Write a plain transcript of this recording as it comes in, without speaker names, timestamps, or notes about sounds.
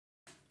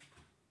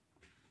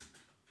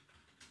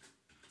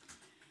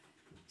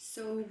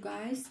So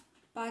guys,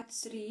 part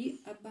 3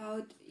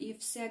 about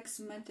if sex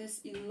matters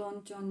in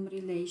long-term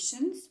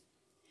relations.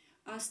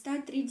 I'll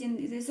start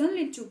reading, there's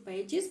only 2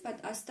 pages,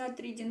 but I'll start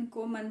reading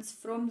comments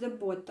from the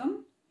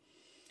bottom.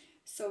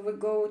 So we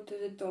go to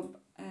the top.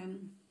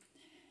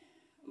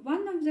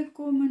 One of the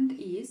comment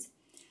is,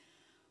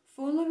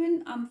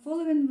 I'm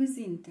following with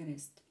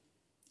interest.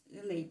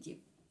 The lady.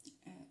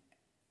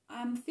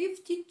 I'm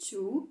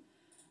 52,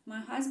 my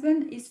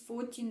husband is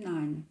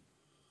 49.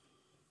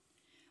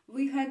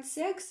 We had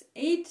sex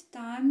 8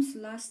 times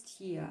last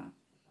year.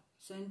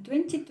 So in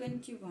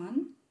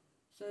 2021,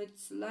 so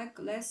it's like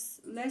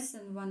less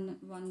than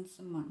once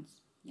a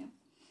month. Yeah.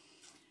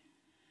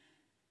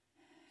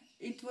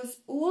 It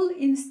was all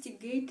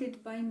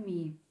instigated by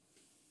me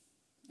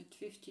at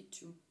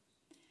 52.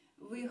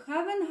 We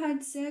haven't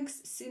had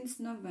sex since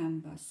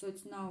November, so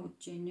it's now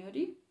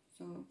January.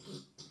 So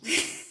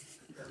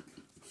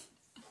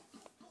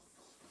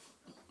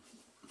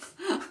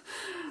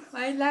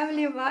my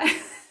lovely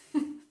wife.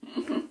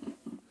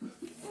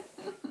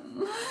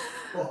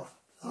 What?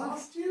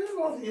 Last year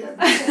or the year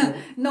before?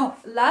 No,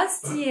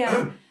 last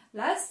year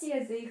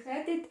they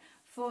had it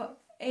for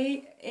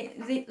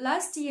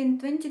last year in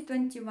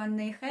 2021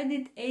 they had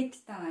it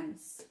 8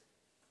 times.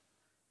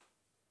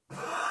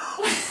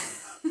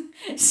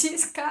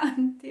 She's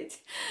counted.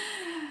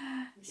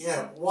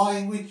 Yeah,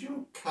 why would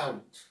you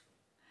count?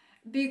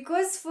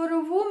 Because for a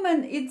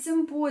woman it's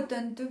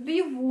important to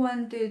be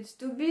wanted,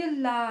 to be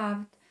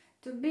loved,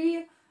 to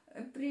be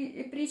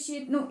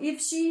appreciated. No,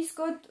 if she's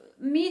got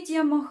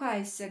medium or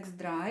high sex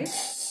drive.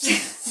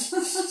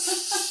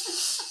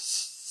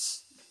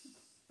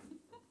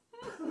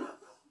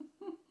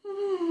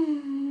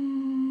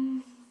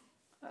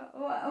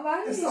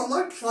 It's not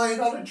like trying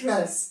on a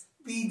dress,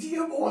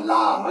 medium or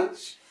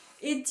large.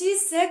 It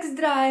is sex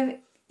drive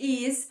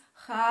is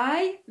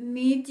high,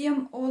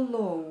 medium or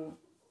low.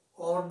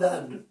 Or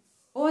none.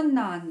 Or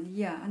none,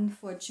 yeah,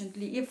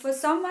 unfortunately. If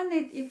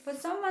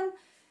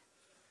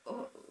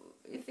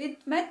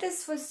it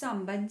matters for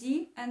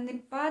somebody and the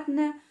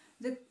partner,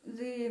 the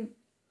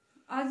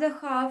other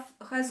half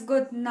has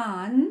got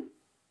none,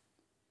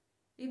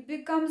 it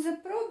becomes a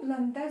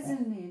problem,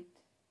 doesn't it?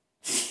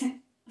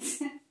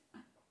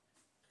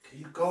 Can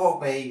you go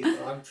away?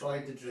 I'm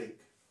trying to drink.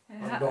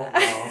 I'm not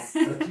laugh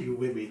at you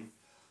women.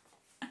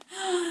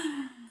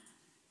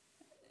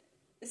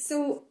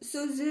 So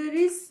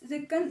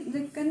there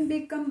can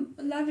be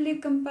lovely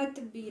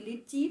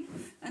compatibility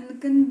and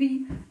can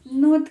be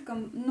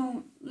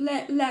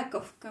lack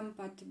of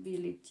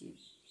compatibility.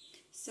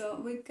 So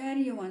we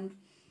carry on.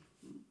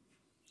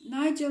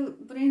 Nigel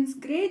brings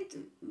great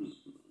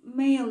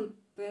male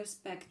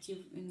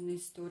perspective in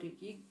this story.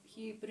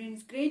 He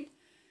brings great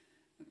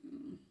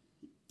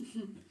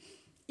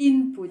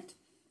input.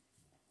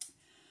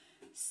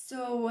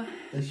 So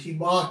does she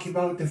mark him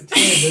out of 10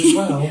 as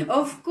well?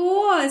 Of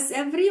course,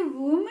 every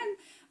woman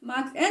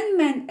marks and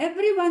man,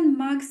 everyone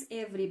marks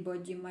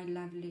everybody, my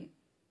lovely.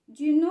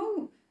 Do you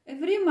know?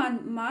 Every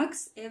man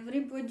marks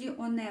everybody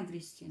on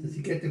everything. Does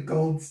he get the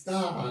gold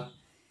star?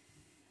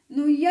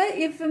 No, yeah,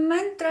 if a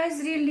man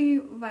tries really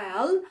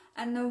well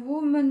and a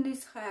woman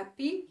is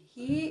happy,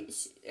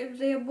 if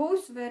they're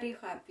both very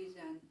happy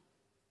then.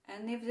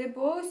 And if they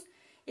both,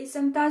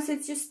 sometimes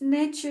it's just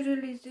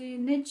naturally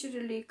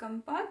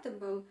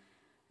compatible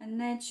and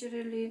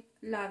naturally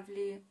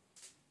lovely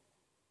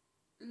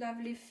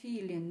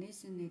feeling,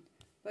 isn't it?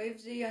 But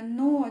if they are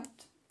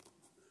not,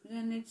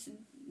 then it's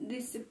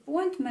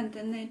disappointment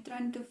and they're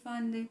trying to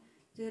find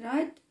the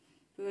right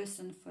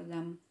person for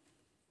them.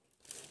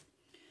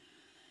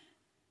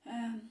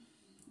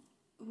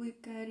 We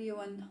carry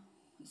on.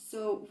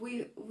 So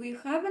we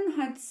haven't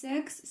had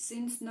sex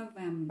since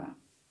November.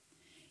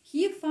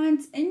 He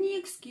finds any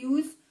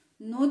excuse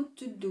not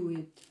to do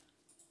it.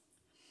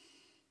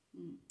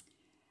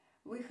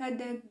 We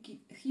had a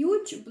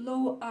huge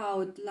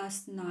blowout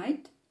last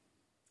night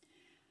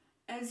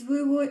as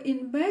we were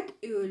in bed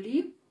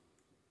early.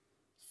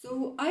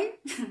 So I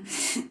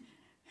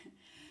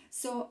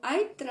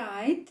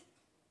tried,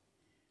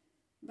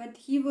 but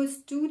he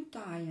was too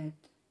tired.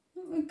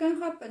 It can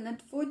happen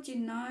at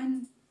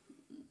 49.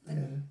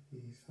 Yeah,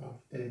 he's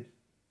half dead.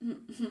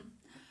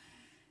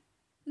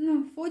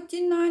 No,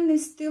 49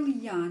 is still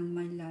young,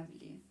 my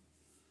lovely.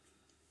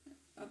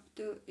 Up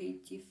to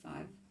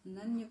 85. And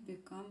then you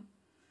become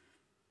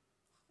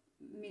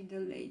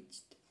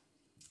middle-aged.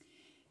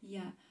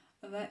 Yeah,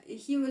 but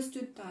he was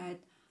too tired.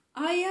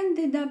 I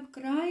ended up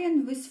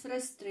crying with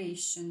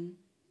frustration.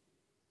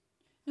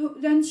 No,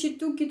 then she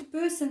took it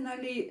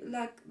personally,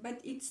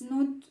 but it's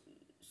not,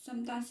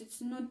 sometimes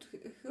it's not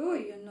her,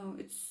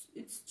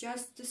 it's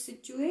just the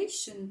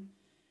situation.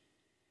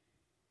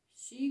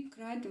 She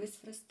cried with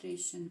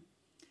frustration.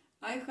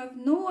 I have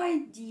no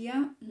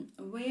idea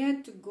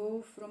where to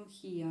go from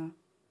here.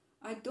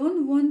 I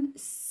don't want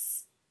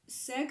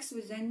sex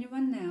with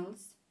anyone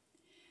else.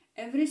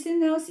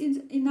 Everything else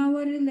in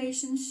our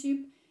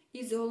relationship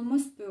is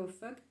almost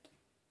perfect.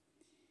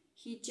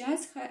 He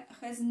just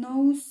has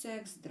no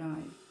sex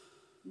drive.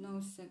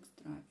 No sex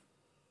drive.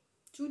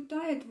 too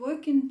tired,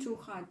 working too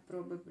hard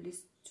probably,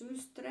 too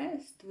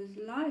stressed with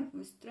life,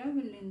 with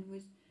traveling,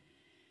 with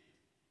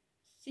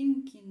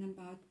thinking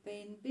about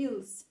paying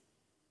bills.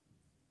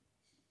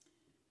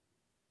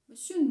 It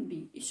shouldn't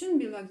be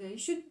like that. You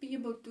should be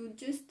able to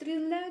just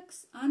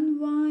relax,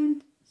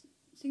 unwind,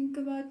 think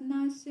about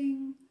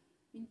nothing,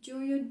 enjoy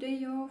your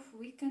day off,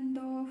 weekend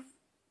off,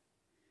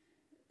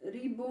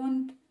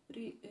 rebond,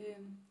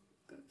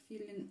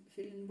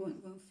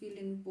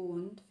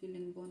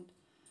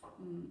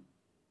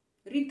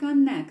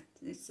 reconnect,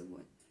 that's the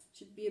word.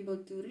 Should be able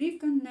to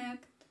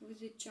reconnect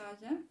with each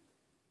other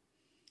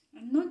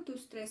and not to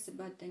stress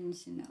about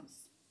anything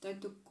else. Try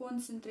to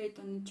concentrate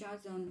on each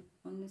other,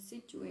 on the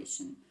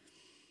situation.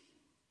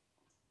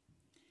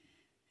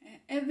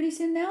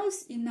 Everything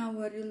else in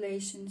our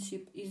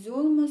relationship is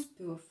almost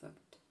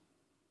perfect.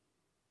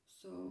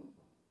 So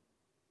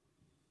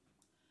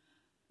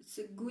it's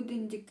a good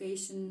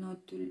indication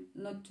not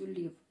to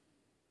leave.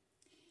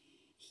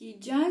 He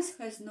just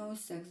has no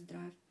sex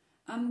drive.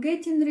 I'm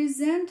getting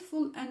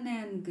resentful and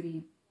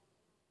angry.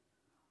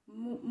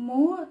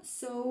 More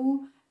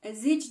so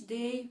as each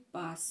day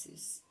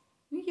passes.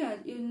 Yeah,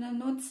 a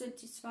not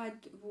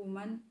satisfied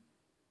woman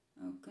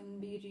can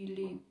be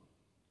really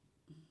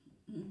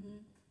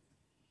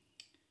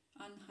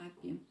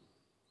unhappy.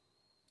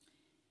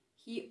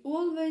 He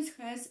always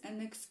has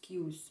an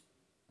excuse.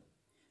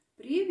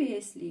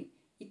 Previously,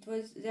 it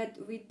was that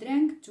we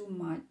drank too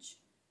much.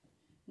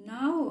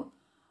 Now,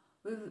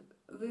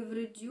 we've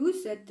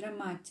reduced that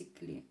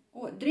dramatically.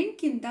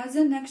 Drinking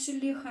doesn't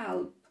actually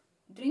help.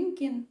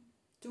 Drinking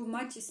too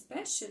much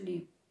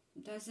especially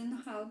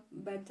doesn't help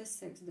better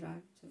sex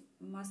drive. So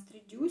must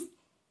reduce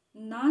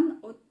none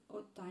or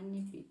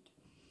tiny bit.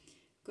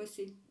 Because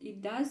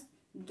it does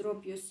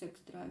drop your sex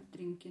drive,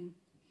 drinking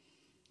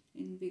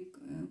in big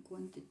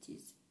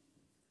quantities.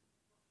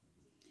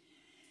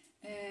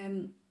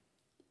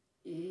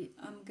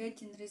 I'm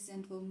getting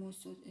resentful more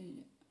so.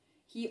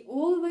 He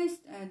always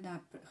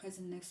has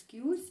an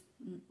excuse.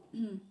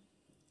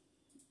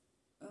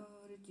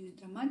 Reduce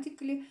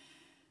dramatically.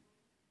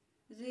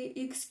 The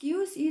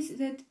excuse is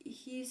that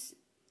he's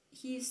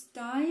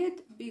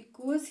tired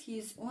because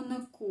he's on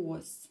a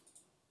course.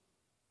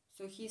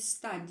 So he's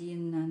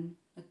studying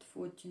at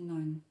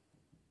 49.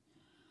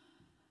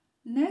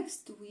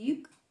 Next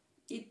week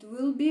it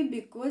will be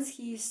because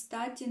he is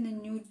starting a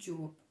new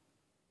job.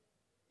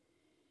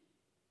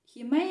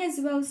 He may as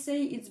well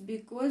say it's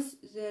because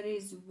there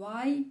is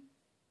Y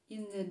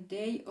in the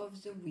day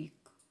of the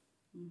week.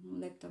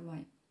 Letter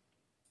Y.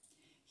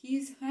 He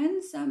is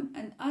handsome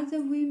and other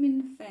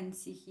women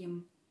fancy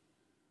him.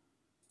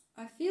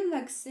 I feel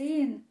like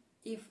saying,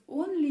 if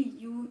only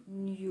you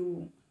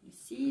knew. You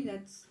see,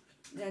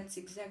 that's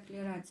exactly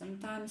right.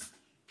 Sometimes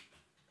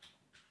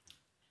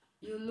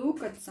you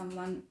look at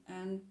someone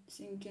and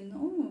thinking,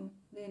 oh,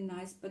 they're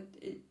nice, but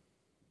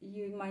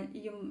you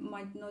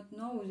might not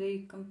know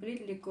they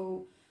completely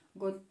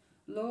got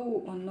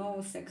low or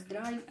no sex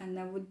drive, and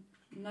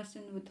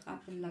nothing would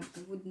happen. Like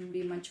there wouldn't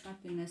be much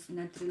happiness in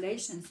that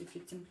relationship if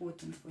it's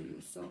important for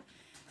you. So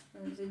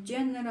the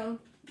general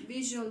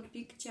visual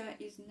picture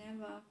is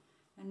never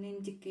an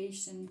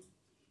indication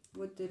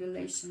what the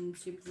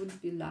relationship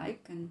would be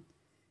like and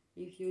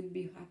if you'd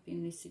be happy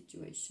in this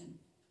situation.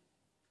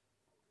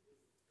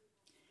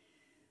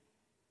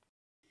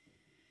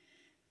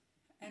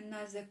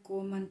 Another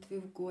comment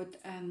we've got,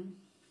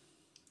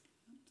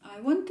 I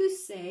want to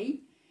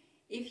say,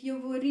 if you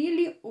were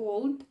really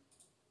old,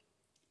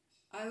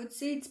 I would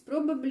say it's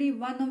probably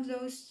one of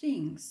those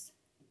things,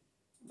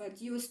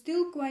 but you're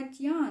still quite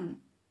young,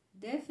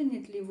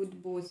 definitely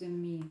would bother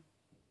me.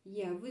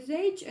 Yeah, with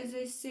age, as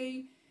I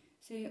say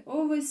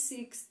over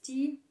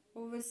 60,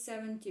 over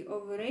 70,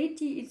 over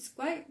 80, it's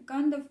quite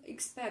kind of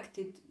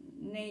expected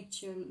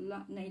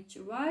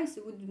nature-wise.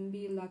 It wouldn't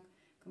be like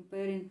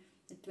comparing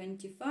a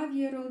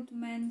 25-year-old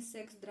man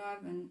sex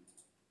drive and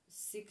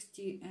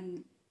 60,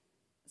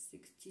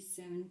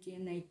 70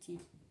 and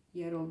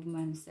 80-year-old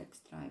man sex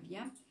drive,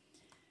 yeah?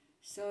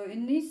 So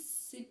in this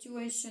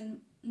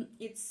situation,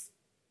 it's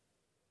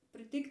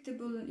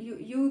predictable,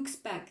 you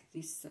expect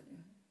this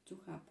to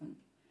happen.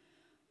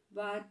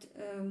 But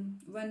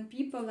when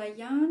people are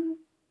young,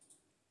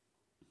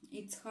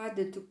 it's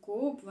harder to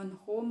cope when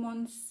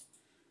hormones,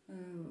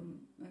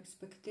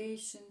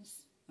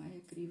 expectations, I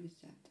agree with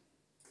that.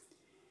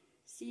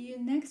 See you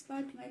next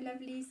part, my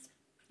lovelies.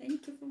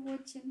 Thank you for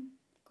watching.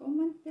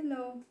 Comment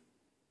below.